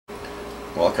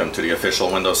Welcome to the official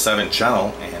Windows 7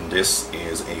 channel, and this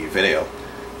is a video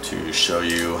to show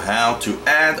you how to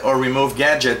add or remove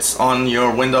gadgets on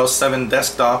your Windows 7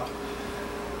 desktop.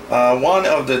 One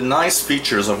of the nice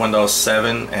features of Windows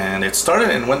 7, and it started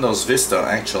in Windows Vista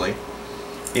actually,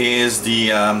 is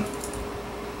the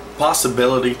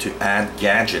possibility to add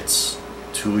gadgets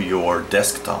to your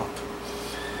desktop.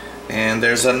 And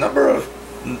there's a number of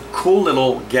cool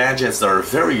little gadgets that are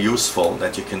very useful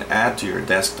that you can add to your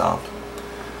desktop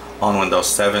on Windows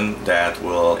 7 that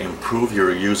will improve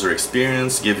your user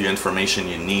experience, give you information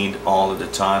you need all of the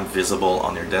time visible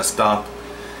on your desktop.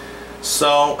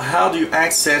 So how do you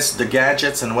access the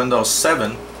gadgets in Windows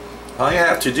 7? All you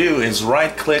have to do is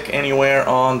right click anywhere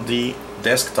on the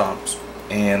desktop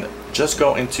and just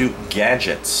go into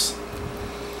gadgets.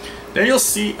 There you'll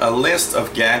see a list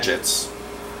of gadgets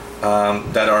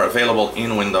that are available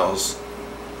in Windows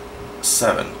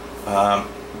 7. The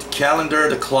calendar,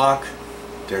 the clock,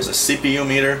 there's a CPU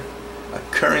meter, a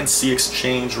currency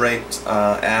exchange rate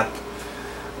app,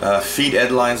 feed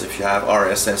headlines if you have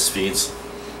RSS feeds.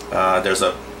 There's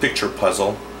a picture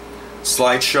puzzle,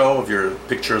 slideshow of your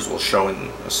pictures will show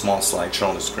in a small slideshow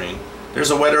on the screen.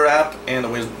 There's a weather app and a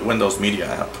Windows Media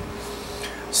app.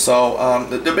 So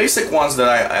the basic ones that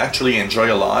I actually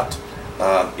enjoy a lot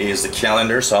is the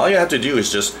calendar. So all you have to do is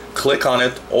just click on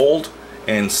it, hold,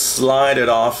 and slide it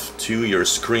off to your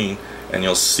screen, and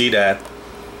you'll see that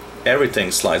everything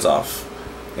slides off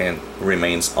and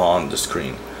remains on the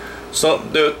screen. So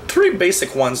the three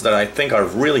basic ones that I think are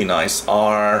really nice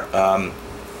are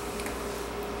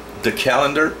the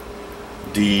calendar,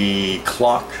 the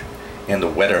clock, and the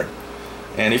weather.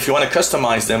 And if you want to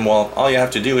customize them, well, all you have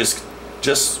to do is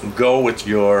just go with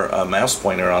your mouse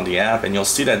pointer on the app, and you'll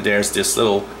see that there's this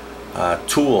little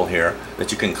tool here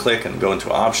that you can click and go into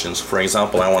options. For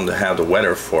example, I wanted to have the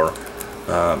weather for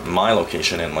my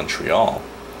location in Montreal.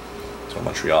 So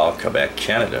Montreal, Quebec,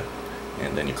 Canada,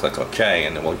 and then you click OK,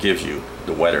 and it will give you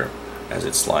the weather as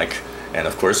it's like. And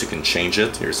of course you can change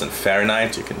it. Here's in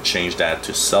Fahrenheit, you can change that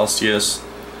to Celsius.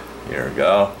 Here we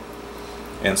go.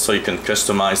 And so you can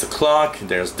customize the clock.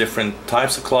 There's different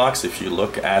types of clocks. If you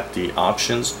look at the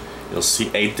options, you'll see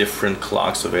 8 different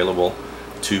clocks available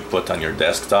to put on your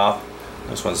desktop.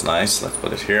 This one's nice. Let's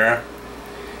put it here.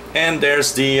 And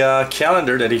there's the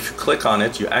calendar that if you click on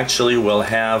it, you actually will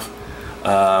have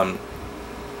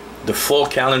the full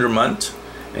calendar month,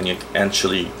 and you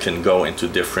actually can go into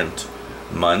different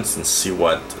months and see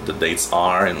what the dates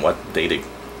are and what day they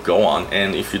go on.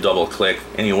 And if you double click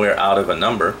anywhere out of a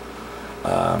number,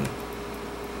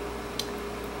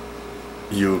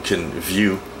 you can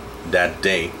view that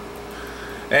day.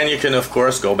 And you can of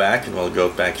course go back, and we'll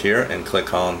go back here and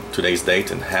click on today's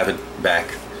date and have it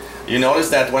back. You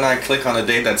notice that when I click on a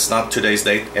date that's not today's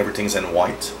date, everything's in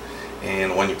white.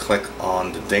 And when you click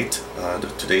on the date,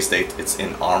 today's date, it's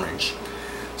in orange.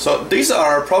 So these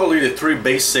are probably the 3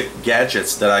 basic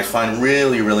gadgets that I find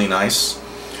really nice.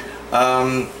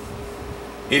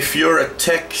 If you're a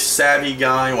tech savvy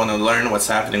guy, want to learn what's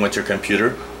happening with your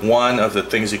computer, one of the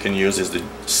things you can use is the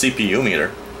CPU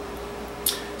meter.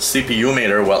 CPU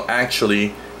meter will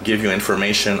actually give you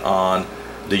information on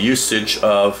the usage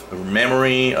of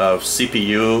memory, of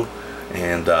CPU,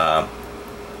 and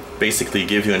basically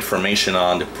give you information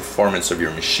on the performance of your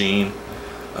machine,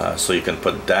 so you can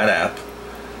put that app.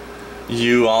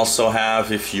 You also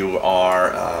have, if you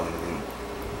are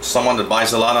someone that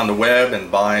buys a lot on the web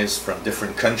and buys from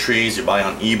different countries, you buy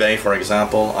on eBay for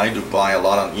example. I do buy a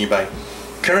lot on eBay.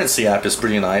 Currency app is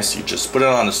pretty nice. You just put it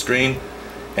on the screen,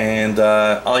 and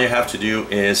all you have to do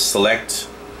is select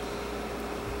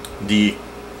the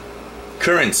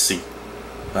currency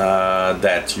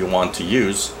that you want to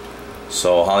use.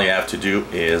 So all you have to do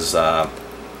is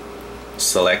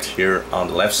select here on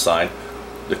the left side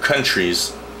the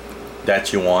countries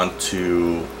that you want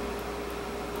to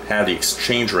have the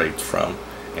exchange rate from,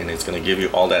 and it's going to give you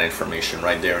all that information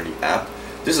right there in the app.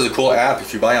 This is a cool app.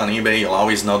 If you buy on eBay, you'll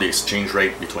always know the exchange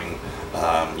rate between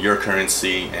your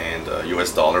currency and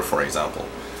US dollar, for example.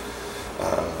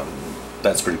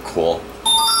 That's pretty cool.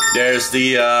 There's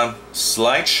the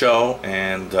slideshow,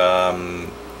 and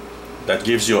that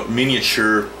gives you a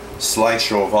miniature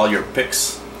slideshow of all your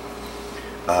pics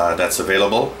that's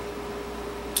available.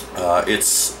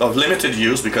 It's of limited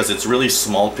use because it's really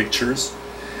small pictures.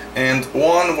 And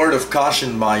one word of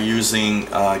caution by using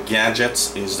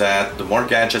gadgets is that the more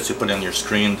gadgets you put on your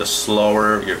screen, the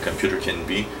slower your computer can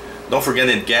be. Don't forget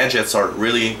that gadgets are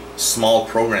really small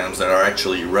programs that are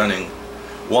actually running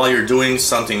while you're doing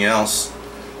something else.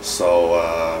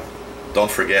 So don't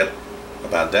forget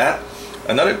about that.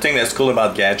 Another thing that's cool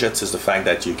about gadgets is the fact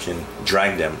that you can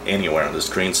drag them anywhere on the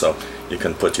screen. So you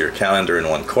can put your calendar in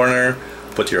one corner,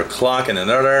 put your clock in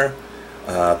another,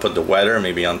 put the weather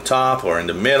maybe on top or in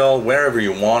the middle, wherever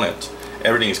you want it.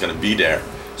 Everything is going to be there.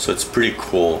 So it's pretty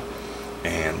cool,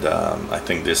 and I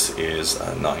think this is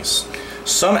nice.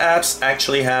 Some apps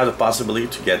actually have the possibility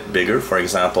to get bigger. For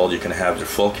example, you can have your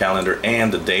full calendar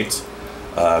and the date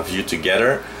view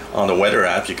together. On the weather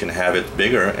app, you can have it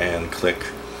bigger and click,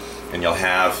 and you'll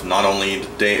have not only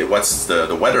the day, what's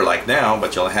the weather like now,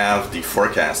 but you'll have the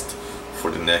forecast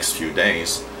for the next few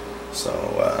days. So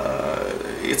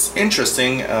it's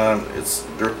interesting.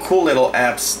 They're cool little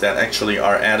apps that actually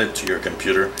are added to your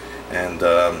computer, and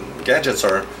gadgets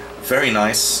are very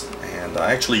nice, and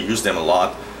I actually use them a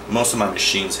lot. Most of my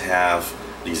machines have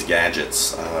these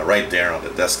gadgets right there on the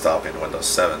desktop in Windows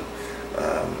 7,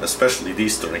 especially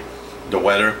these three. The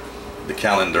weather, the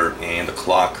calendar, and the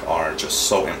clock are just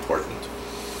so important.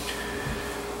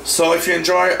 So if you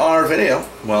enjoy our video,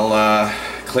 well,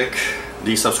 click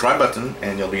the subscribe button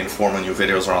and you'll be informed when new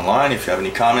videos are online. If you have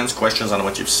any comments, questions on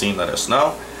what you've seen, let us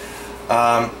know.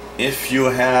 If you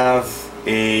have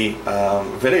a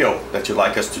video that you'd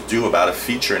like us to do about a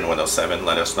feature in Windows 7,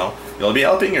 let us know. You'll be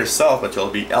helping yourself, but you'll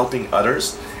be helping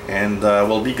others, and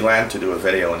we'll be glad to do a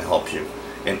video and help you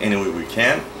in any way we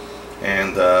can.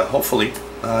 And hopefully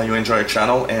you enjoy our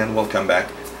channel, and we'll come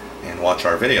back and watch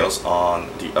our videos on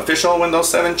the official Windows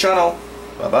 7 channel.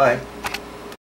 Bye bye.